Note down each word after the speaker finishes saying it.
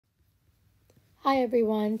Hi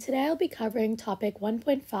everyone, today I'll be covering topic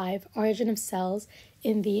 1.5, Origin of Cells,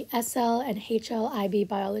 in the SL and HL/IB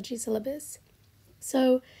biology syllabus.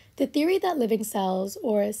 So, the theory that living cells,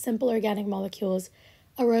 or simple organic molecules,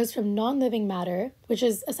 arose from non-living matter, which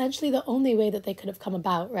is essentially the only way that they could have come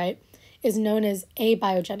about, right, is known as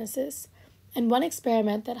abiogenesis. And one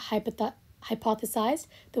experiment that hypothesized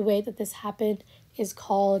the way that this happened is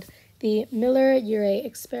called the Miller-Urey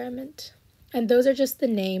experiment. And those are just the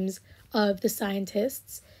names of the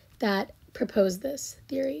scientists that proposed this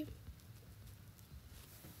theory.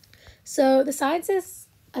 So the scientists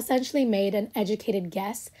essentially made an educated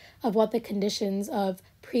guess of what the conditions of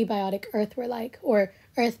prebiotic Earth were like, or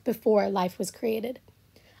Earth before life was created,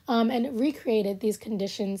 and recreated these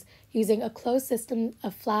conditions using a closed system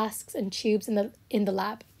of flasks and tubes in the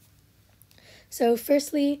lab. So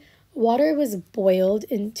firstly, water was boiled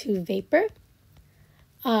into vapor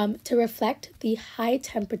to reflect the high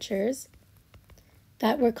temperatures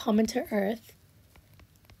that were common to Earth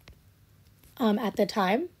at the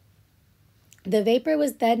time. The vapor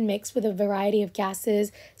was then mixed with a variety of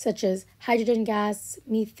gases such as hydrogen gas,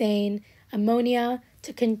 methane, ammonia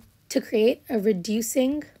to create a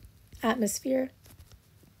reducing atmosphere.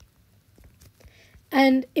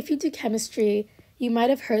 And if you do chemistry, you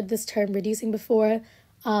might have heard this term reducing before.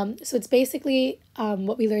 So it's basically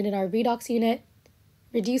what we learned in our redox unit.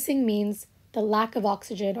 Reducing means the lack of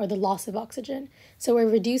oxygen or the loss of oxygen. So a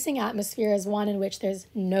reducing atmosphere is one in which there's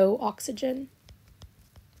no oxygen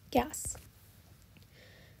gas.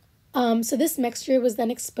 So this mixture was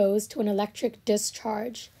then exposed to an electric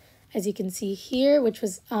discharge, as you can see here, which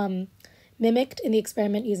was mimicked in the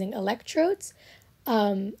experiment using electrodes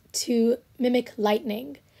to mimic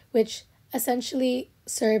lightning, which essentially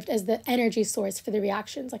served as the energy source for the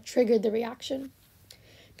reactions, like triggered the reaction.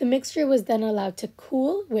 The mixture was then allowed to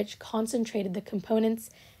cool, which concentrated the components,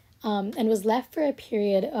 and was left for a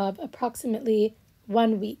period of approximately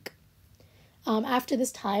 1 week. After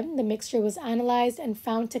this time, the mixture was analyzed and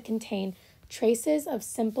found to contain traces of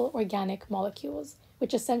simple organic molecules,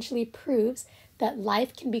 which essentially proves that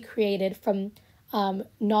life can be created from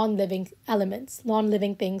non-living elements,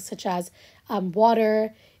 non-living things such as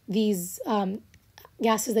water, these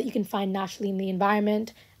gases that you can find naturally in the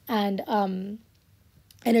environment, and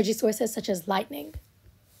energy sources such as lightning.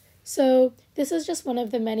 So this is just one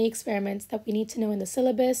of the many experiments that we need to know in the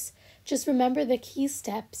syllabus. Just remember the key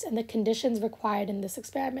steps and the conditions required in this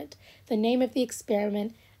experiment, the name of the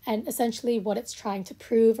experiment, and essentially what it's trying to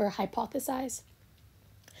prove or hypothesize.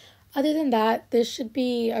 Other than that, this should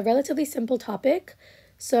be a relatively simple topic.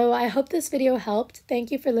 So I hope this video helped.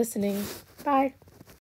 Thank you for listening. Bye.